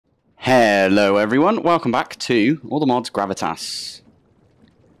Hello everyone, welcome back to All the Mods Gravitas.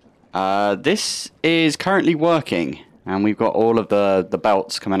 This is currently working, and we've got all of the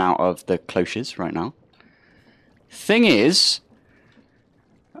belts coming out of the cloches right now. Thing is,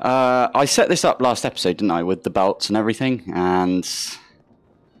 I set this up last episode, didn't I, with the belts and everything, and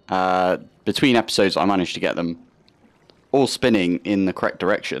between episodes I managed to get them all spinning in the correct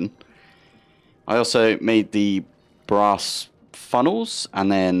direction. I also made the brass funnels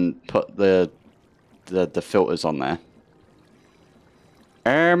and then put the filters on there.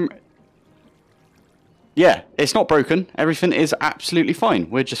 Yeah, it's not broken. Everything is absolutely fine.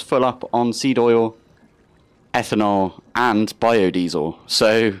 We're just full up on seed oil, ethanol, and biodiesel.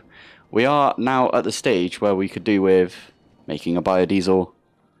 So we are now at the stage where we could do with making a biodiesel.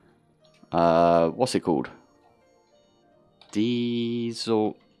 What's it called?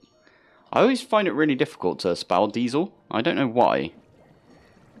 Diesel. I always find it really difficult to spell diesel. I don't know why.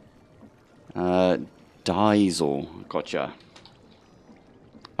 Diesel. Gotcha.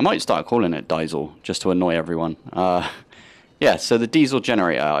 I might start calling it diesel just to annoy everyone. Yeah, so the diesel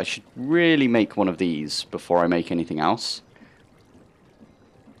generator. I should really make one of these before I make anything else.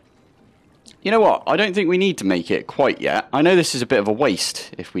 You know what? I don't think we need to make it quite yet. I know this is a bit of a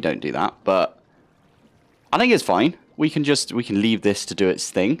waste if we don't do that, but I think it's fine. We can leave this to do its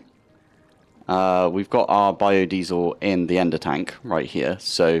thing. We've got our biodiesel in the ender tank right here,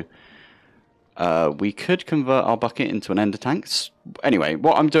 so we could convert our bucket into an ender tank. Anyway,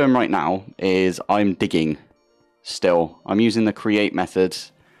 what I'm doing right now is I'm digging still. I'm using the create method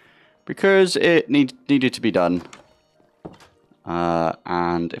because it needed to be done.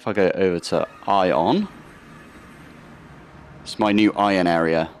 And if I go over to iron, it's my new iron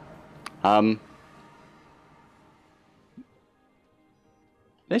area.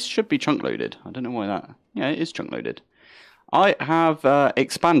 This should be chunk loaded. I don't know why that... Yeah, it is chunk loaded. I have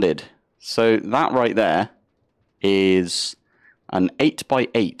expanded. So that right there is an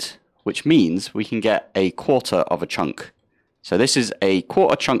 8x8, which means we can get a quarter of a chunk. So this is a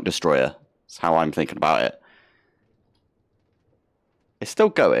quarter chunk destroyer. That's how I'm thinking about it. It's still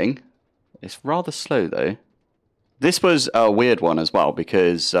going. It's rather slow though. This was a weird one as well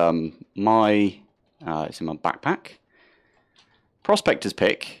because it's in my backpack. Prospector's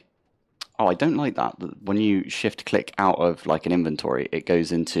pick. Oh, I don't like that. When you shift click out of like an inventory, it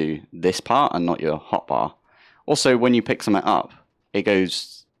goes into this part and not your hotbar. Also, when you pick something up, it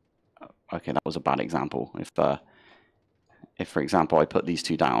goes... Okay, that was a bad example. If for example, I put these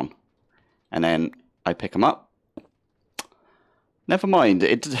two down and then I pick them up. Never mind.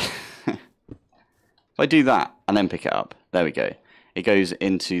 If I do that and then pick it up, there we go. It goes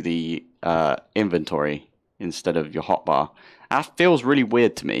into the inventory instead of your hotbar. That feels really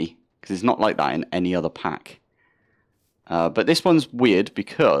weird to me, because it's not like that in any other pack. But this one's weird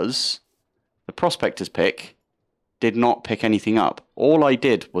because the prospector's pick did not pick anything up. All I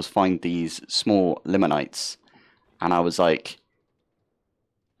did was find these small limonites. And I was like,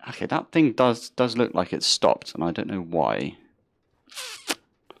 okay, that thing does look like it's stopped, and I don't know why.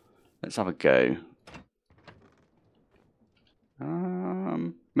 Let's have a go.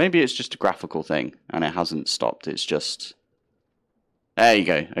 Maybe it's just a graphical thing, and it hasn't stopped. It's just... There you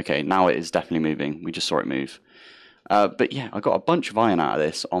go. Okay, now it is definitely moving. We just saw it move. But yeah, I got a bunch of iron out of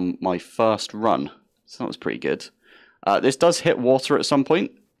this on my first run. So that was pretty good. This does hit water at some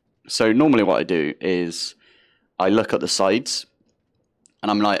point. So normally what I do is I look at the sides. And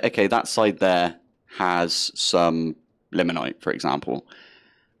I'm like, okay, that side there has some limonite, for example.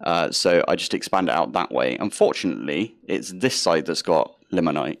 So I just expand it out that way. Unfortunately, it's this side that's got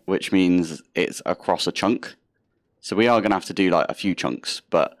limonite, which means it's across a chunk. So we are going to have to do like a few chunks,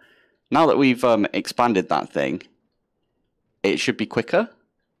 but now that we've expanded that thing, it should be quicker,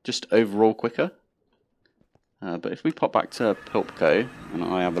 just overall quicker. But if we pop back to Pilpoh and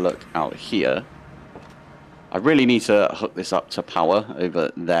I have a look out here, I really need to hook this up to power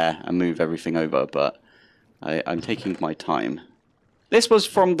over there and move everything over, but I'm taking my time. This was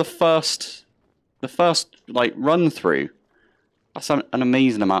from the first like run through. That's an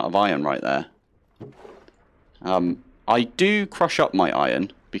amazing amount of iron right there. I do crush up my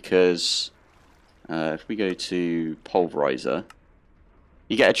iron because if we go to pulverizer,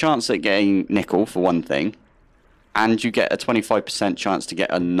 you get a chance at getting nickel for one thing, and you get a 25% chance to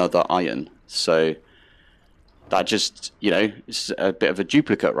get another iron. So that just, you know, it's a bit of a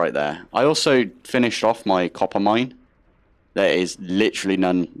duplicate right there. I also finished off my copper mine. There is literally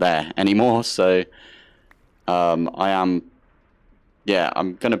none there anymore, so I'm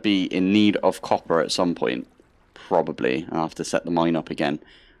going to be in need of copper at some point. Probably. I'll have to set the mine up again.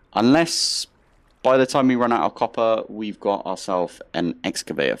 Unless by the time we run out of copper, we've got ourselves an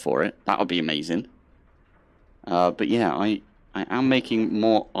excavator for it. That would be amazing. But yeah, I am making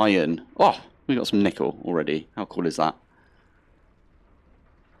more iron. Oh, we got some nickel already. How cool is that?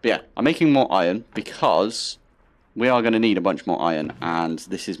 But yeah, I'm making more iron because we are going to need a bunch more iron, and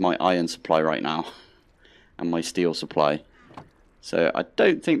this is my iron supply right now, and my steel supply. So I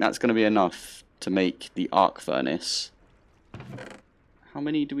don't think that's going to be enough to make the arc furnace. How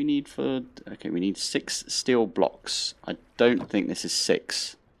many do we need for... Okay, we need 6 steel blocks. I don't think this is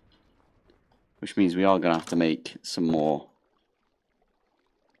 6. Which means we are going to have to make some more.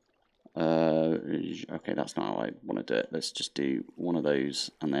 Okay, that's not how I want to do it. Let's just do one of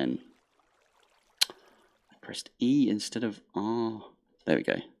those, and then... I pressed E instead of R. There we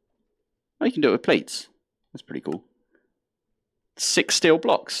go. Oh, you can do it with plates. That's pretty cool. 6 steel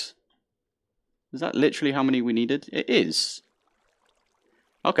blocks. Is that literally how many we needed? It is.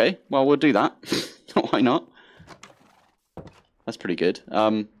 Okay, well, we'll do that. Why not? That's pretty good.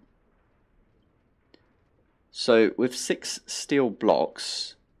 So with 6 steel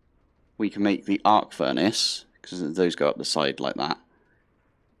blocks, we can make the arc furnace, because those go up the side like that.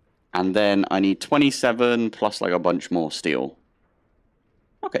 And then I need 27 plus like a bunch more steel.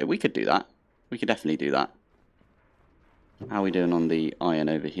 Okay, we could do that. We could definitely do that. How are we doing on the iron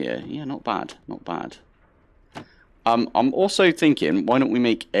over here? Yeah, not bad, not bad. I'm also thinking, why don't we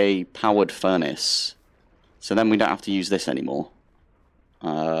make a powered furnace? So then we don't have to use this anymore.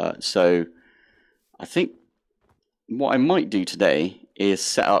 So I think what I might do today is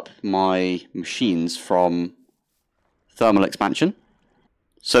set up my machines from thermal expansion.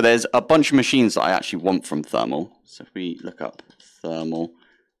 So there's a bunch of machines that I actually want from thermal. So if we look up thermal,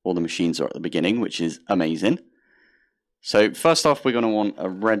 all the machines are at the beginning, which is amazing. So first off, we're going to want a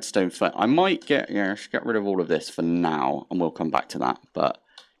redstone furnace. I might get rid of all of this for now, and we'll come back to that. But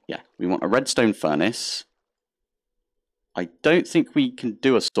yeah, we want a redstone furnace. I don't think we can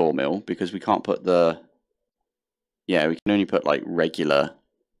do a sawmill because we can't put the... Yeah, we can only put like regular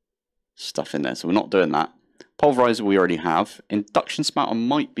stuff in there, so we're not doing that. Pulverizer we already have. Induction smelter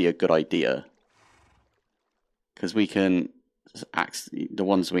might be a good idea, because we can... The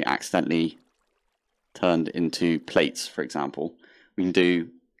ones we accidentally turned into plates, for example. We can do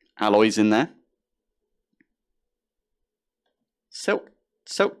alloys in there. Silk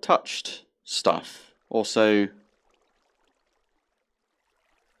touched stuff. Also,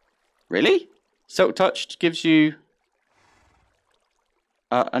 really? Silk touched gives you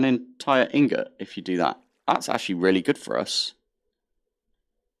an entire ingot if you do that. That's actually really good for us.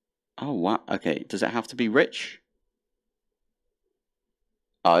 Oh wow. Okay, does it have to be rich?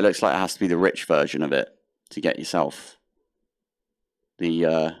 Oh, it looks like it has to be the rich version of it to get yourself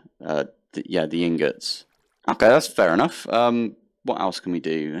the ingots. Okay, that's fair enough. What else can we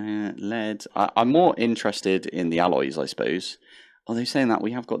do? Lead. I'm more interested in the alloys, I suppose. Oh, they're saying that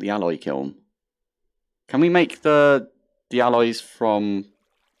we have got the alloy kiln. Can we make the alloys from...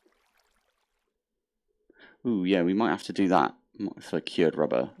 Ooh, yeah, we might have to do that for cured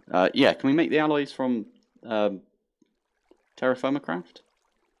rubber. Yeah, can we make the alloys from TerraFirmaCraft?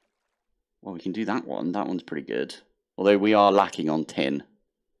 Well, we can do that one. That one's pretty good. Although we are lacking on tin.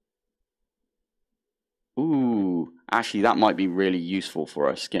 Ooh, actually that might be really useful for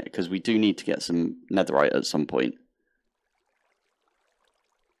us, because we do need to get some netherite at some point.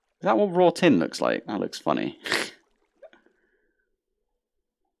 Is that what raw tin looks like? That looks funny.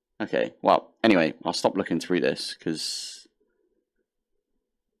 Okay, well, anyway, I'll stop looking through this, because...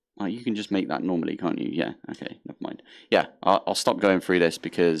 Oh, you can just make that normally, can't you? Yeah, okay, never mind. Yeah, I'll stop going through this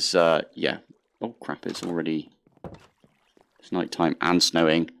because, yeah. Oh, crap, it's already... It's nighttime and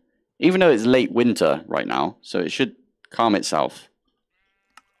snowing. Even though it's late winter right now, so it should calm itself.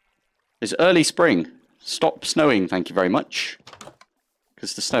 It's early spring. Stop snowing, thank you very much.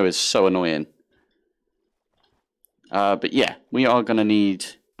 Because the snow is so annoying. But yeah, we are going to need...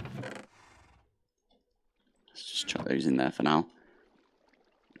 Let's just chuck those in there for now.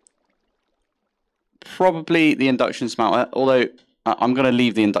 Probably the induction smelter, although I'm going to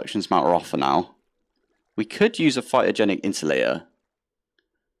leave the induction smelter off for now. We could use a phytogenic insulator,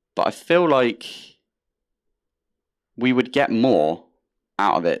 but I feel like we would get more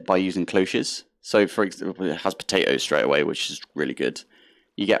out of it by using cloches. So, for example, it has potatoes straight away, which is really good.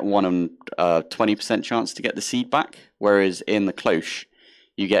 You get 1 in 20% chance to get the seed back, whereas in the cloche,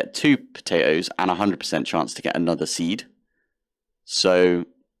 you get 2 potatoes and 100% chance to get another seed. So,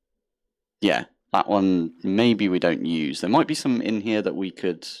 yeah. That one, maybe we don't use. There might be some in here that we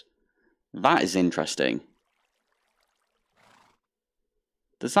could... That is interesting.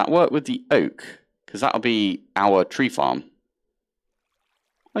 Does that work with the oak? Because that'll be our tree farm.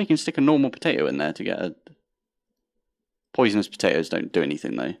 Oh, you can stick a normal potato in there to get a... Poisonous potatoes don't do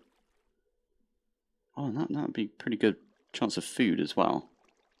anything, though. Oh, that would be pretty good chance of food as well.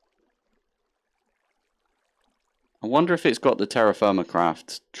 I wonder if it's got the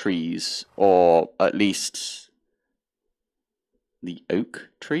TerraFirmaCraft trees, or at least the oak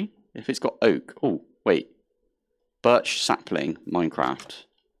tree? If it's got oak... Oh, wait. Birch sapling, Minecraft.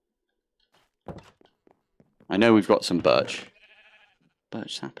 I know we've got some birch.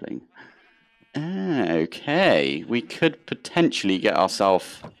 Birch sapling. Okay. We could potentially get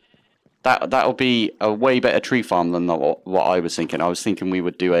ourselves... That'll be a way better tree farm than what I was thinking. I was thinking we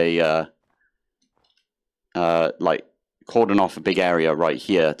would do a... like, cordon off a big area right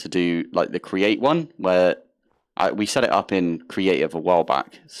here to do, like, the create one, where... we set it up in creative a while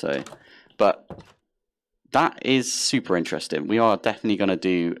back, so... But... That is super interesting. We are definitely going to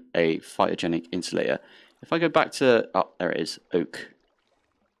do a phytogenic insulator. If I go back to... Oh, there it is. Oak.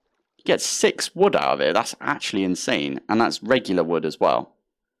 You get 6 wood out of it. That's actually insane. And that's regular wood as well.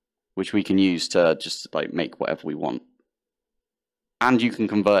 Which we can use to just like make whatever we want. And you can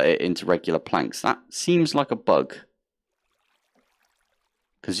convert it into regular planks. That seems like a bug.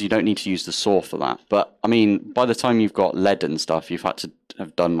 Because you don't need to use the saw for that. But, I mean, by the time you've got lead and stuff, you've had to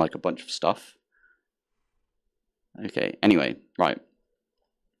have done like a bunch of stuff. Okay, anyway, right.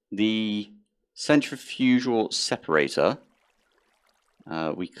 The centrifugal separator,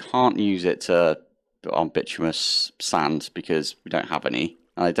 we can't use it to on bituminous sand because we don't have any.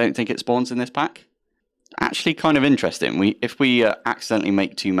 I don't think it spawns in this pack. Actually kind of interesting. If we accidentally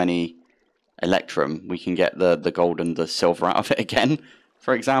make too many electrum, we can get the gold and the silver out of it again,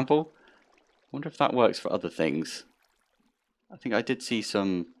 for example. I wonder if that works for other things. I think I did see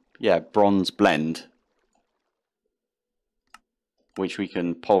some, yeah, bronze blend, which we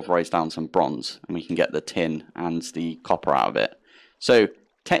can pulverize down some bronze, and we can get the tin and the copper out of it. So,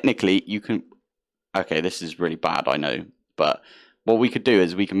 technically, you can... Okay, this is really bad, I know, but what we could do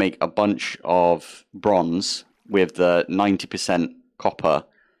is we can make a bunch of bronze with the 90% copper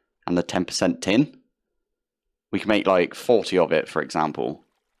and the 10% tin. We can make, like, 40 of it, for example,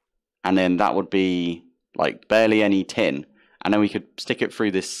 and then that would be, like, barely any tin, and then we could stick it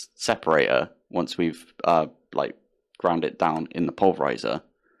through this separator once we've, like, ground it down in the pulverizer,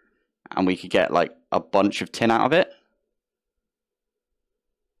 and we could get like a bunch of tin out of it.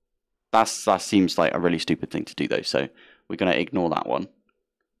 That seems like a really stupid thing to do though, so we're going to ignore that one.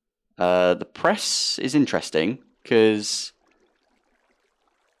 The press is interesting because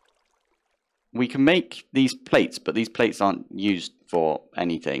we can make these plates, but these plates aren't used for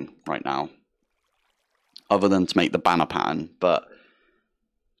anything right now other than to make the banner pattern, but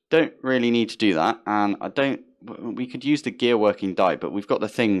don't really need to do that. And we could use the gear working die, but we've got the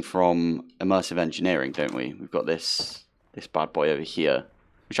thing from immersive engineering, don't we? We've got this bad boy over here,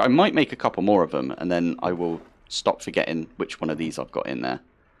 which I might make a couple more of them, and then I will stop forgetting which one of these I've got in there.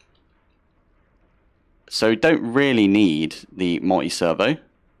 So don't really need the multi-servo,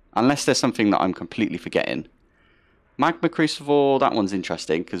 unless there's something that I'm completely forgetting. Magma Crucible, that one's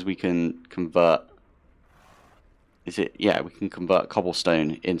interesting, because we can convert... Yeah, we can convert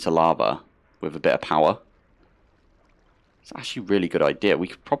cobblestone into lava with a bit of power. It's actually a really good idea. We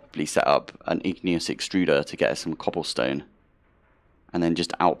could probably set up an igneous extruder to get us some cobblestone, and then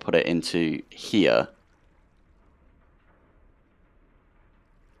just output it into here.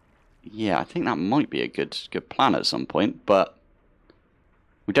 Yeah, I think that might be a good plan at some point, but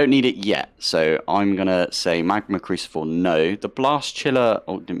we don't need it yet. So I'm gonna say Magma Crucible, no. The Blast Chiller,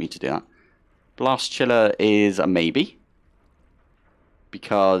 oh, didn't mean to do that. Blast Chiller is a maybe,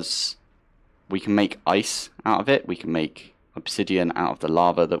 because we can make ice out of it. We can make obsidian out of the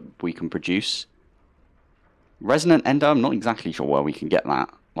lava that we can produce. Resonant Ender, I'm not exactly sure where we can get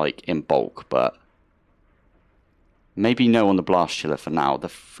that, like, in bulk, but maybe no on the Blast Chiller for now. The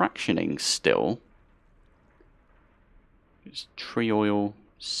fractioning still. It's tree oil,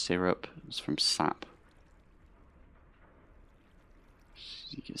 syrup, it's from sap.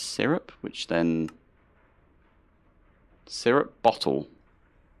 You get syrup, which then... Syrup bottle.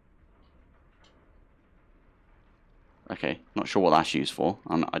 Okay, not sure what that's used for.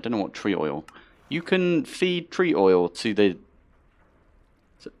 I don't know what tree oil. You can feed tree oil to the...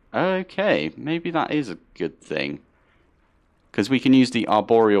 Okay, maybe that is a good thing. Because we can use the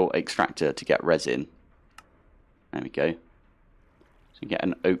arboreal extractor to get resin. There we go. So we get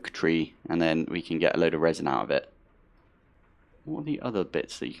an oak tree, and then we can get a load of resin out of it. What are the other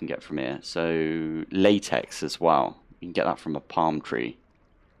bits that you can get from here? So, latex as well. You can get that from a palm tree.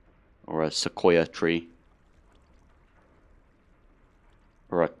 Or a sequoia tree.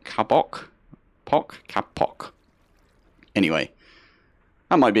 Or a kapok. Kapok. Anyway.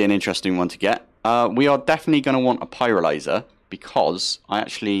 That might be an interesting one to get. We are definitely going to want a pyrolyzer because I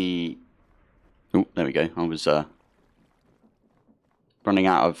actually... Oh, there we go. I was running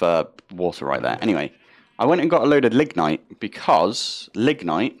out of water right there. Anyway, I went and got a load of lignite because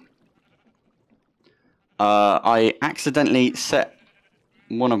lignite... I accidentally set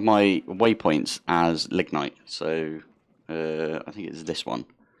one of my waypoints as lignite. So I think it's this one.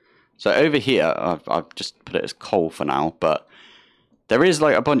 So over here, I've just put it as coal for now, but there is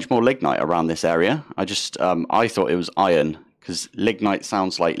like a bunch more lignite around this area. I just, I thought it was iron because lignite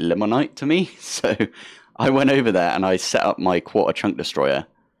sounds like limonite to me. So I went over there and I set up my quarter chunk destroyer.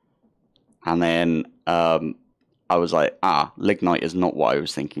 And then I was like, lignite is not what I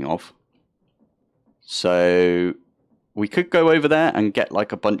was thinking of. So we could go over there and get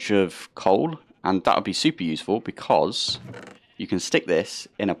like a bunch of coal, and that would be super useful because you can stick this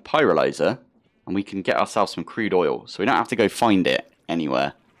in a pyrolyzer and we can get ourselves some crude oil. So we don't have to go find it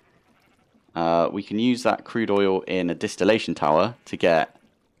anywhere. We can use that crude oil in a distillation tower to get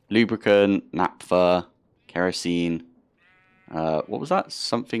lubricant, naphtha, kerosene. What was that?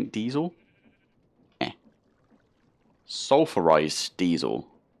 Something diesel? Sulfurized diesel.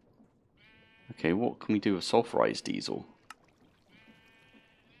 Okay, what can we do with sulfurized diesel?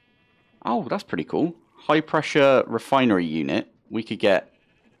 Oh, that's pretty cool. High pressure refinery unit. We could get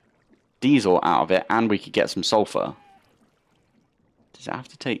diesel out of it and we could get some sulfur. Does it have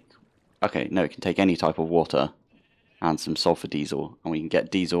to take... Okay, no, it can take any type of water and some sulfur diesel. And we can get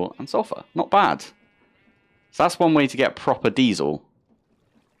diesel and sulfur. Not bad. So that's one way to get proper diesel.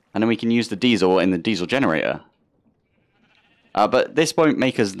 And then we can use the diesel in the diesel generator. But this won't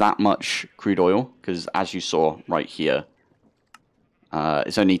make us that much crude oil, because as you saw right here,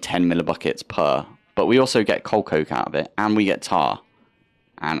 it's only 10 millibuckets per. But we also get coal coke out of it, and we get tar.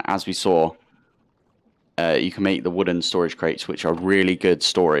 And as we saw, you can make the wooden storage crates, which are really good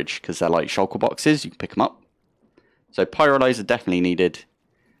storage, because they're like shulker boxes. You can pick them up. So pyrolyzer definitely needed.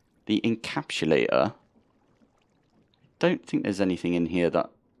 The encapsulator. Don't think there's anything in here that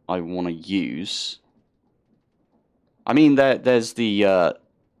I want to use. I mean, there's the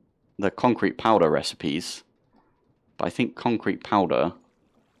concrete powder recipes, but I think concrete powder...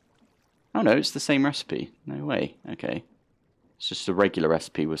 Oh no, it's the same recipe. No way. Okay. It's just a regular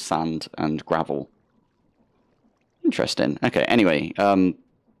recipe with sand and gravel. Interesting. Okay, anyway,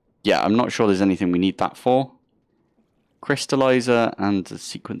 yeah, I'm not sure there's anything we need that for. Crystallizer and the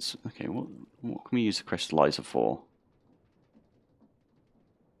sequence... Okay, what can we use the crystallizer for?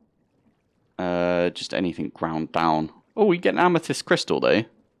 Just anything ground down. Oh, we get an amethyst crystal, though.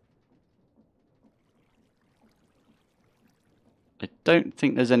 I don't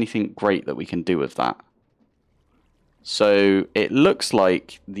think there's anything great that we can do with that. So, it looks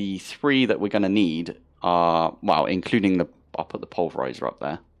like the 3 that we're going to need are... Well, including the... I'll put the pulverizer up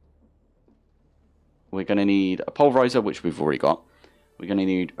there. We're going to need a pulverizer, which we've already got. We're going to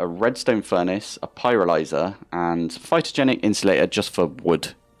need a redstone furnace, a pyrolyzer, and phytogenic insulator just for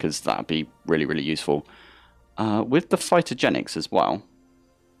wood, because that would be really, really useful. With the phytogenics as well,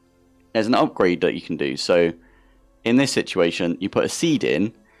 there's an upgrade that you can do. So in this situation, you put a seed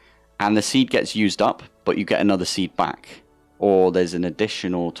in, and the seed gets used up, but you get another seed back. Or there's an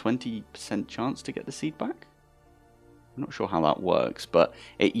additional 20% chance to get the seed back. I'm not sure how that works, but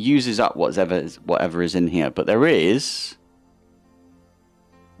it uses up whatever is in here. But there is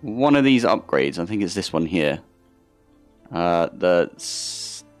one of these upgrades. I think it's this one here. The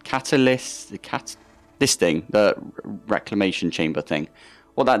catalyst, this thing, the reclamation chamber thing.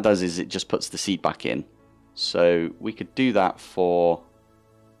 What that does is it just puts the seed back in. So we could do that for...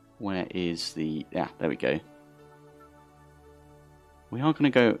 Where is the... Yeah, there we go. We are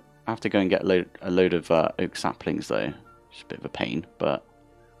going to have to go and get a load of oak saplings, though. Just a bit of a pain, but...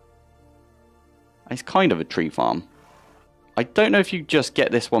 It's kind of a tree farm. I don't know if you just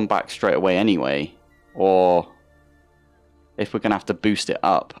get this one back straight away anyway, or if we're going to have to boost it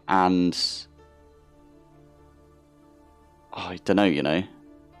up and... Oh, I don't know, you know.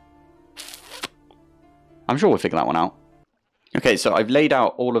 I'm sure we'll figure that one out. Okay, so I've laid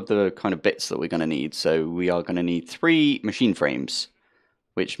out all of the kind of bits that we're going to need. So we are going to need 3 machine frames,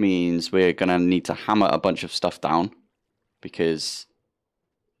 which means we're going to need to hammer a bunch of stuff down. Because,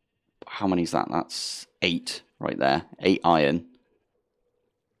 how many is that? That's 8 right there. 8 iron.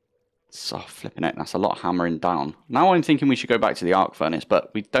 So, flipping it, that's a lot of hammering down. Now I'm thinking we should go back to the arc furnace,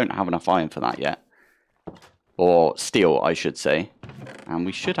 but we don't have enough iron for that yet. Or steel, I should say. And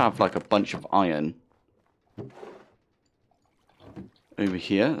we should have like a bunch of iron over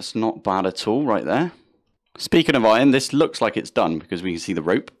here. That's not bad at all right there. Speaking of iron, this looks like it's done because we can see the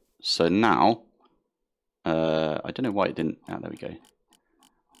rope. So now, I don't know why it didn't... Oh, there we go.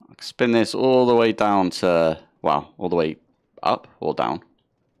 Spin this all the way down to, well, all the way up or down.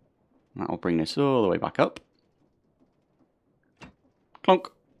 That will bring this all the way back up. Clonk.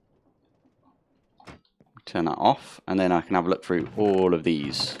 Turn that off, and then I can have a look through all of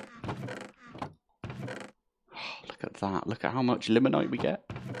these. Oh, look at that. Look at how much limonite we get.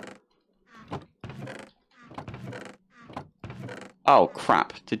 Oh,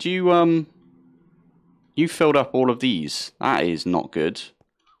 crap. Did you, you filled up all of these? That is not good.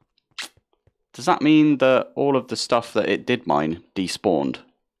 Does that mean that all of the stuff that it did mine despawned?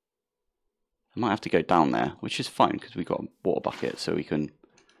 I might have to go down there, which is fine because we've got a water bucket, so we can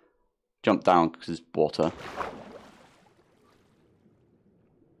jump down because there's water.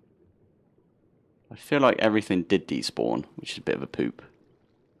 I feel like everything did despawn, which is a bit of a poop.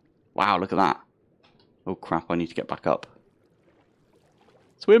 Wow, look at that. Oh crap, I need to get back up.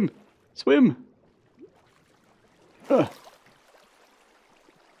 Swim! Swim!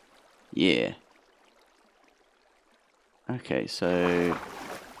 Yeah. Okay, so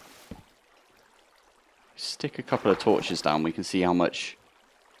stick a couple of torches down, we can see how much.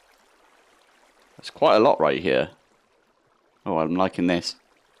 That's quite a lot right here. Oh, I'm liking this.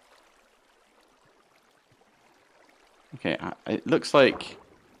 Okay, it looks like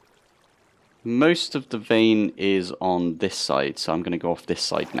most of the vein is on this side, so I'm going to go off this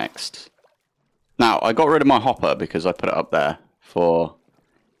side next. Now, I got rid of my hopper because I put it up there for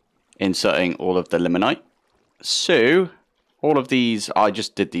inserting all of the limonite. So, all of these, I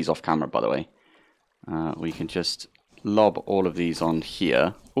just did these off camera, by the way. We can just lob all of these on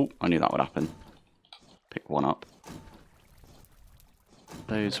here. Oh, I knew that would happen. Pick one up.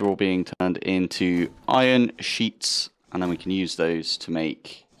 Those are all being turned into iron sheets, and then we can use those to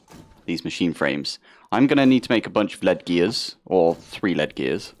make these machine frames. I'm going to need to make a bunch of lead gears, or 3 lead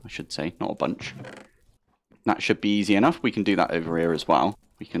gears, I should say, not a bunch. That should be easy enough. We can do that over here as well.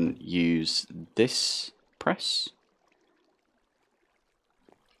 We can use this press.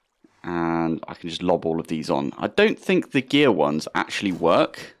 And I can just lob all of these on. I don't think the gear ones actually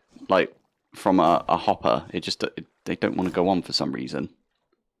work, like from a hopper. They don't want to go on for some reason.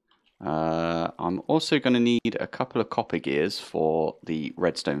 I'm also going to need a couple of copper gears for the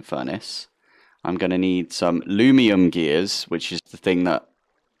redstone furnace. I'm going to need some lumium gears, which is the thing that,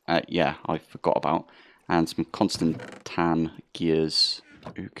 yeah, I forgot about. And some Constantan gears.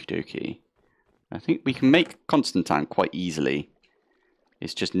 Okie dokie. I think we can make Constantan quite easily.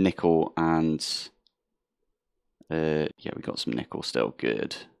 It's just nickel and... yeah, we got some nickel still.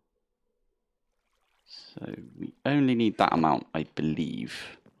 Good. So we only need that amount, I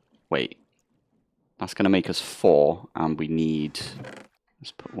believe. Wait. That's going to make us 4, and we need...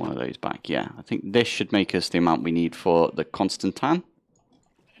 Let's put one of those back. Yeah, I think this should make us the amount we need for the Constantan.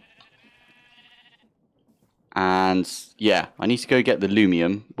 And yeah, I need to go get the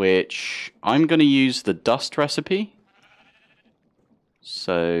lumium, which I'm going to use the dust recipe.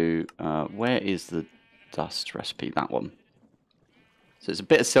 So where is the dust recipe? That one. So it's a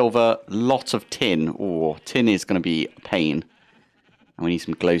bit of silver, lot of tin. Oh, tin is going to be a pain. And we need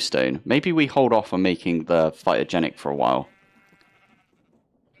some glowstone. Maybe we hold off on making the phytogenic for a while.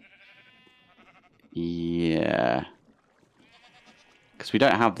 Yeah. Because we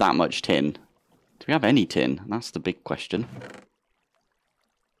don't have that much tin. Do we have any tin? That's the big question.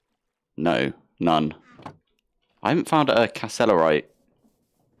 No, none. I haven't found a castellarite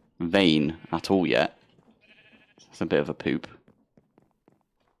vein at all yet. It's a bit of a poop.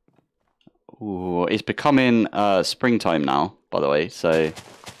 Ooh, it's becoming springtime now, by the way, so...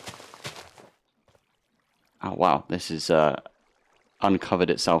 Oh wow, this is uncovered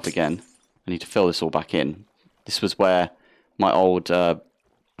itself again. I need to fill this all back in. This was where my old... Are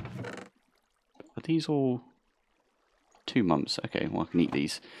these all 2 months? Okay, well I can eat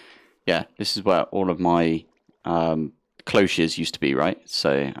these. Yeah, this is where all of my cloches used to be, right?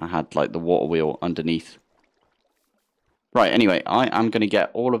 So I had like the water wheel underneath. Right, anyway, I am going to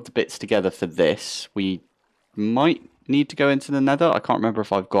get all of the bits together for this. We might need to go into the nether. I can't remember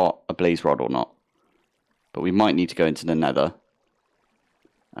if I've got a blaze rod or not. But we might need to go into the nether.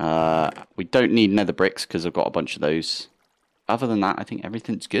 We don't need nether bricks because I've got a bunch of those. Other than that, I think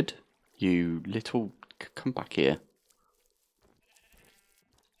everything's good. You little... Come back here.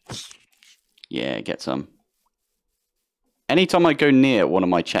 Yeah, get some. Anytime I go near one of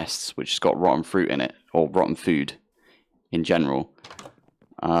my chests, which has got rotten fruit in it, or rotten food in general,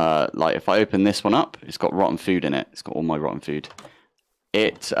 like if I open this one up, it's got rotten food in it. It's got all my rotten food.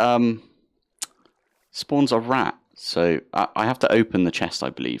 It spawns a rat. So I have to open the chest, I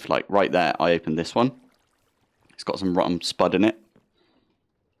believe. Like right there, I opened this one. It's got some rotten spud in it.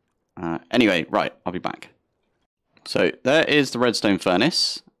 Anyway, right, I'll be back. So there is the redstone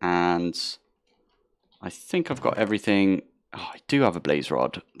furnace. And I think I've got everything. Oh, I do have a blaze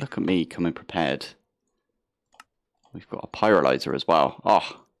rod. Look at me coming prepared. We've got a pyrolyzer as well.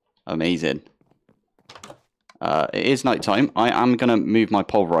 Oh, amazing. It is nighttime. I am going to move my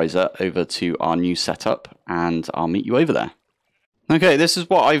pulverizer over to our new setup, and I'll meet you over there. Okay, this is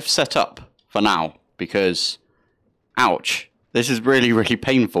what I've set up for now, because, ouch, this is really, really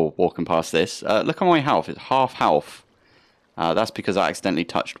painful walking past this. Look at my health. It's half health. That's because I accidentally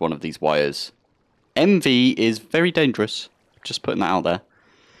touched one of these wires. MV is very dangerous. Just putting that out there.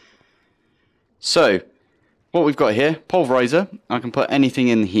 So, what we've got here, pulverizer. I can put anything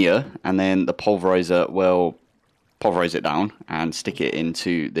in here, and then the pulverizer will pulverize it down and stick it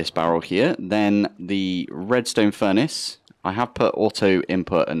into this barrel here. Then the redstone furnace, I have put auto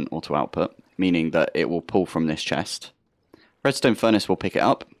input and auto output, meaning that it will pull from this chest. Redstone furnace will pick it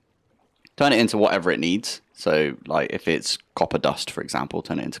up, turn it into whatever it needs. So, like if it's copper dust, for example,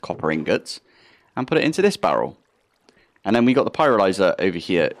 turn it into copper ingots, and put it into this barrel. And then we got the pyrolyzer over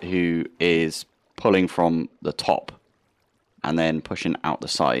here, who is pulling from the top and then pushing out the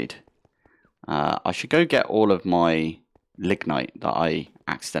side. I should go get all of my lignite that I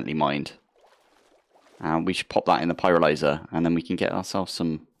accidentally mined. And we should pop that in the pyrolyzer, and then we can get ourselves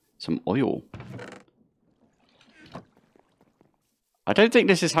some oil. I don't think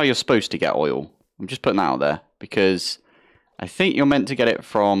this is how you're supposed to get oil. I'm just putting that out there, because I think you're meant to get it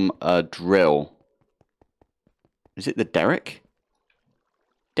from a drill. Is it the derrick?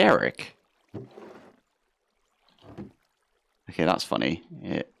 Derrick? Okay, that's funny.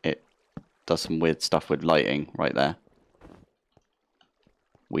 It does some weird stuff with lighting right there.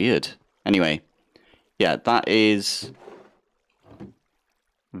 Weird. Anyway, yeah, that is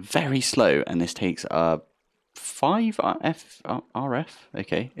very slow, and this takes 5 RF.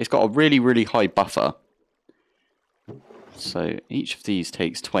 Okay, it's got a really, really high buffer. So each of these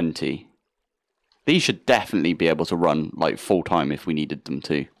takes 20. These should definitely be able to run like full time if we needed them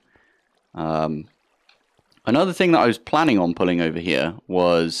to. Another thing that I was planning on pulling over here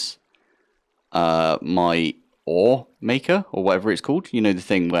was my ore maker, or whatever it's called. You know, the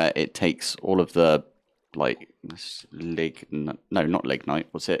thing where it takes all of the, like, no, not lignite.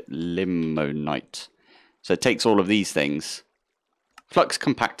 What's it? Limonite. So it takes all of these things. Flux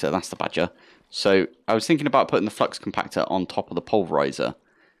compactor, that's the badger. So I was thinking about putting the flux compactor on top of the pulverizer.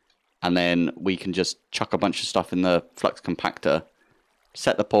 And then we can just chuck a bunch of stuff in the flux compactor,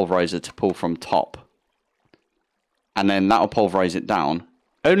 set the pulverizer to pull from top, and then that'll pulverize it down.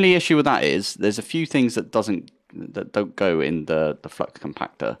 Only issue with that is there's a few things that don't go in the flux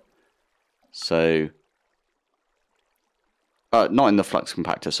compactor. So not in the flux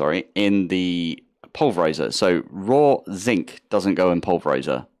compactor, sorry, in the pulverizer. So raw zinc doesn't go in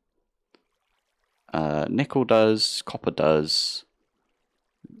pulverizer. Nickel does, copper does.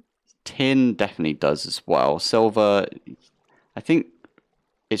 Tin definitely does as well. Silver, I think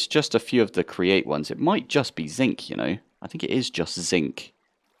it's just a few of the create ones. It might just be zinc, you know. I think it is just zinc.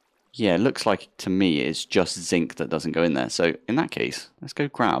 Yeah, it looks like to me it's just zinc that doesn't go in there. So in that case, let's go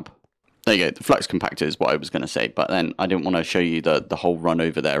grab. There you go. The flux compactor is what I was going to say, but then I didn't want to show you the whole run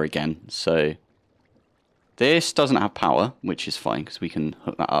over there again. So this doesn't have power, which is fine because we can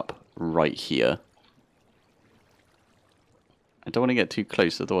hook that up right here. I don't want to get too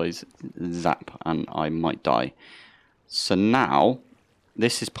close, otherwise zap and I might die. So now,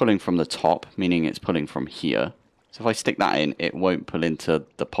 this is pulling from the top, meaning it's pulling from here. So if I stick that in, it won't pull into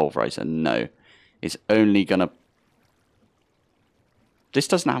the pulverizer. No, it's only going to... This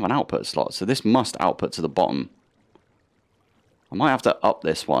doesn't have an output slot, so this must output to the bottom. I might have to up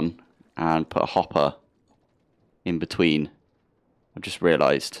this one and put a hopper in between. I've just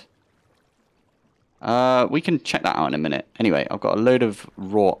realised. We can check that out in a minute. Anyway, I've got a load of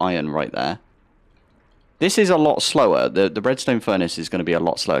raw iron right there. This is a lot slower. The redstone furnace is going to be a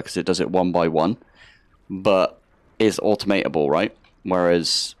lot slower because it does it one by one, but is automatable, right?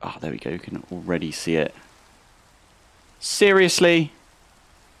 Whereas, oh, there we go. You can already see it. Seriously?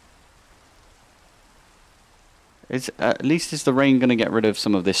 At least is the rain going to get rid of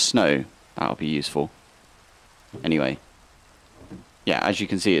some of this snow? That'll be useful. Anyway. Yeah, as you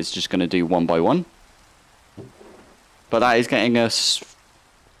can see, it's just going to do one by one. But that is getting us...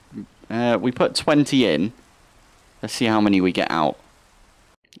 we put 20 in. Let's see how many we get out.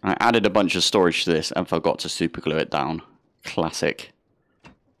 I added a bunch of storage to this and forgot to super glue it down. Classic.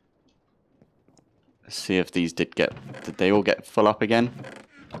 Let's see if these did they all get full up again?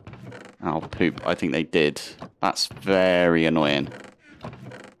 Oh, poop. I think they did. That's very annoying.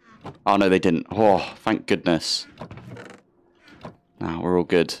 Oh, no, they didn't. Oh, thank goodness. Now we're all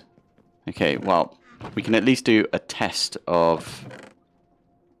good. Okay, well, we can at least do a test of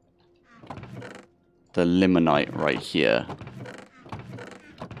the limonite right here.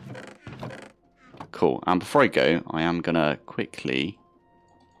 Cool. And before I go, I am going to quickly...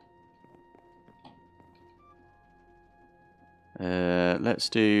 let's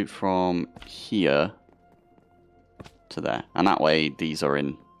do from here to there. And that way, these are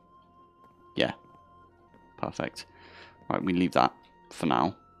in... Yeah. Perfect. Right, we leave that for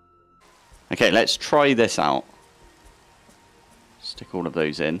now. Okay, let's try this out. Stick all of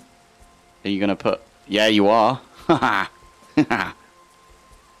those in. Are you going to put... Yeah, you are. Oh,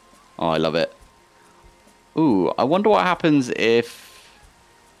 I love it. Ooh, I wonder what happens if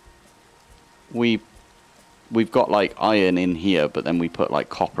we've got like iron in here, but then we put like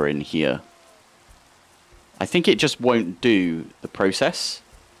copper in here. I think it just won't do the process,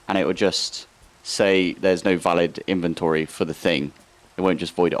 and it will just say there's no valid inventory for the thing. It won't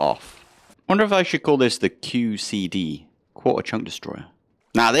just void it off. I wonder if I should call this the QCD, Quarter Chunk Destroyer.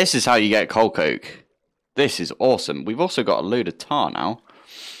 Now this is how you get coal coke. This is awesome. We've also got a load of tar now.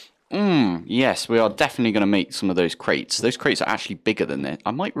 Yes, we are definitely going to make some of those crates. Those crates are actually bigger than this.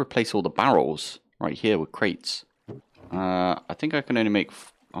 I might replace all the barrels right here with crates. I think I can only make...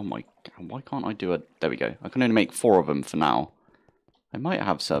 Oh my... Why can't I do a... There we go. I can only make 4 of them for now. I might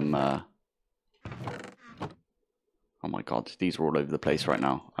have some... Oh my god, these are all over the place right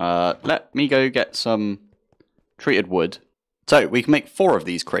now. Let me go get some treated wood. So, we can make 4 of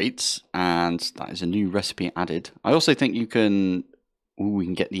these crates, and that is a new recipe added. I also think you can... Ooh, we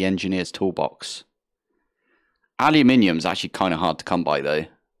can get the engineer's toolbox. Aluminium's actually kind of hard to come by, though.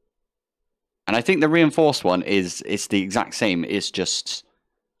 And I think the reinforced one it's the exact same. It's just,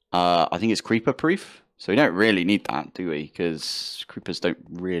 I think it's creeper proof. So we don't really need that, do we? Because creepers don't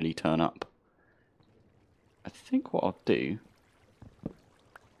really turn up. I think what I'll do...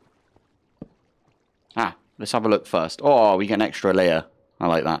 let's have a look first. Oh, we get an extra layer. I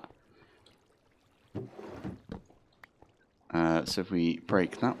like that. So if we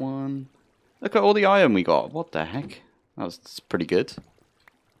break that one... Look at all the iron we got. What the heck? That's pretty good.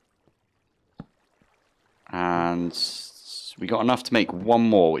 And we got enough to make 1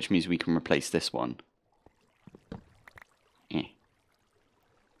 more, which means we can replace this one.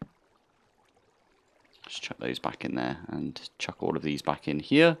 Just chuck those back in there and chuck all of these back in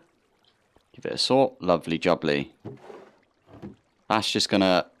here. Give it a sort. Lovely jubbly. That's just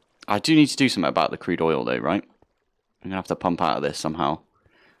gonna... I do need to do something about the crude oil though, right? I'm going to have to pump out of this somehow.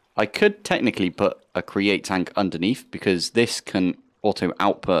 I could technically put a create tank underneath, because this can auto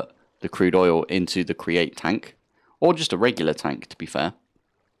output the crude oil into the create tank. Or just a regular tank, to be fair.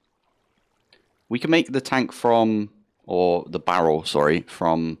 We can make the tank from... Or the barrel, sorry,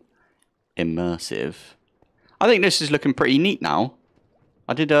 from immersive. I think this is looking pretty neat now.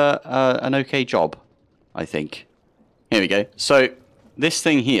 I did an okay job, I think. Here we go. So, this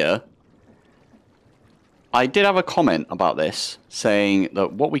thing here... I did have a comment about this, saying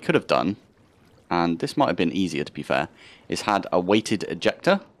that what we could have done, and this might have been easier to be fair, is had a weighted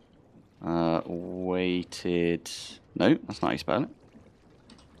ejector. Weighted... No, that's not how you spell it.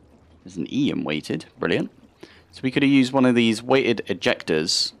 There's an E in weighted. Brilliant. So we could have used one of these weighted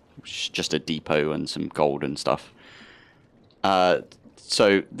ejectors, which is just a depot and some gold and stuff.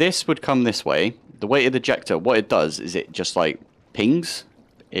 So this would come this way. The weighted ejector, what it does is it just like pings.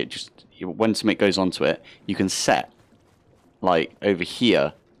 It just... When something goes onto it, you can set like over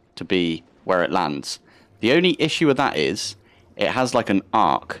here to be where it lands. The only issue with that is it has like an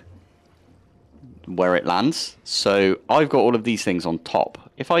arc where it lands. So I've got all of these things on top.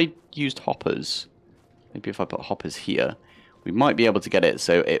 If I used hoppers, maybe if I put hoppers here, we might be able to get it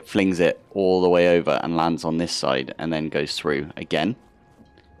so it flings it all the way over and lands on this side and then goes through again.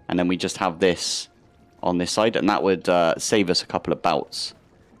 And then we just have this on this side, and that would save us a couple of belts.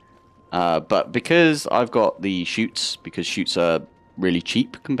 But because I've got the chutes, because chutes are really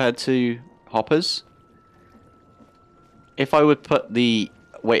cheap compared to hoppers, if I would put the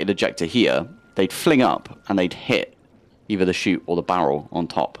weighted ejector here, they'd fling up and they'd hit either the chute or the barrel on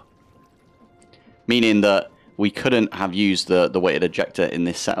top. Meaning that we couldn't have used the weighted ejector in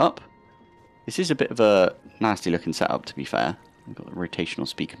this setup. This is a bit of a nasty looking setup, to be fair. We've got the rotational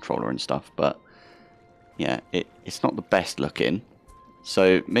speed controller and stuff, but yeah, it's not the best looking.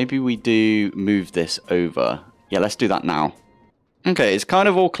 So maybe we do move this over. Yeah, let's do that now. Okay, it's kind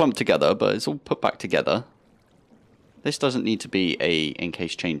of all clumped together, but it's all put back together. This doesn't need to be a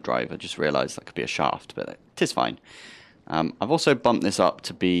in-case chain drive. I just realised that could be a shaft, but it is fine. I've also bumped this up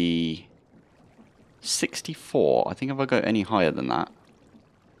to be 64. I think if I go any higher than that...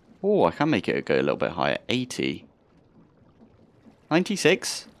 Oh, I can make it go a little bit higher. 80.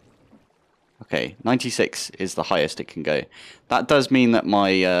 96? Okay, 96 is the highest it can go. That does mean that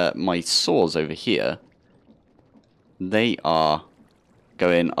my my saws over here they are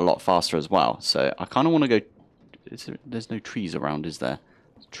going a lot faster as well. So I kind of want to go... There's no trees around, is there?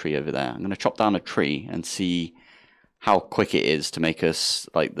 There's a tree over there. I'm going to chop down a tree and see how quick it is to make us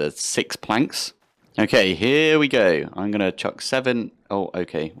like the 6 planks. Okay, here we go. I'm going to chuck 7. Oh,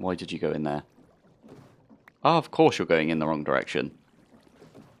 okay. Why did you go in there? Oh, of course you're going in the wrong direction.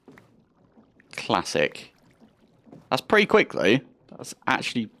 Classic. That's pretty quick, though. That's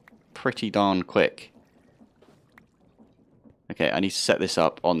actually pretty darn quick. Okay, I need to set this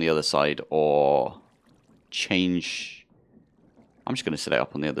up on the other side or change... I'm just going to set it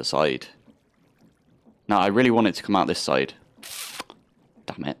up on the other side. No, I really want it to come out this side.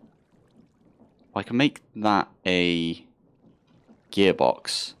 Damn it. I can make that a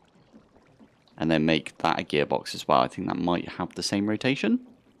gearbox. And then make that a gearbox as well. I think that might have the same rotation.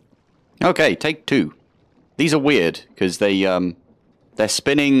 Okay, take 2. These are weird because they're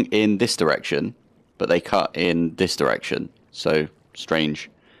spinning in this direction, but they cut in this direction. So strange.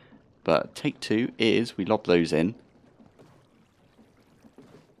 But take 2 is we lob those in.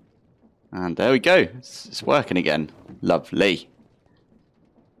 And there we go. It's working again. Lovely.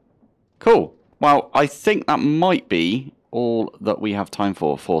 Cool. Well, I think that might be all that we have time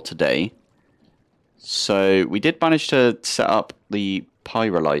for today. So we did manage to set up the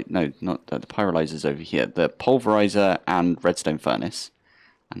pyrolyte. No, not the pyrolyzer's over here. The pulverizer and redstone furnace.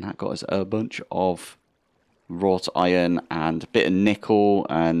 And that got us a bunch of wrought iron and a bit of nickel.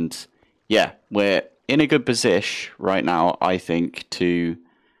 And yeah, we're in a good position right now, I think, to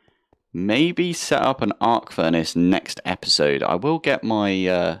maybe set up an arc furnace next episode. I will get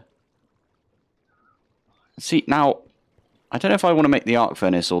my... See, now, I don't know if I want to make the arc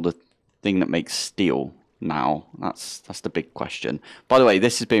furnace or the thing that makes steel now. That's the big question. By the way,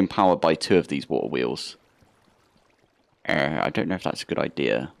 this is being powered by 2 of these water wheels. I don't know if that's a good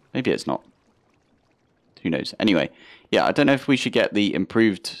idea. Maybe it's not. Who knows? Anyway, yeah, I don't know if we should get the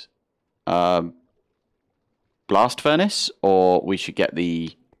improved blast furnace or we should get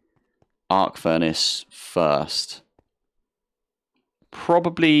the arc furnace first.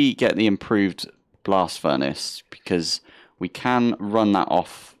 Probably get the improved blast furnace because we can run that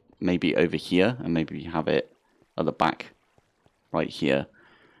off maybe over here and maybe have it at the back right here.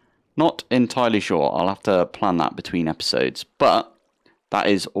 Not entirely sure. I'll have to plan that between episodes, but that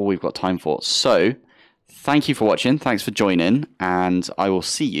is all we've got time for. So thank you for watching. Thanks for joining, and I will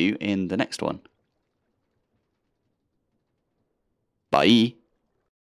see you in the next one. Bye.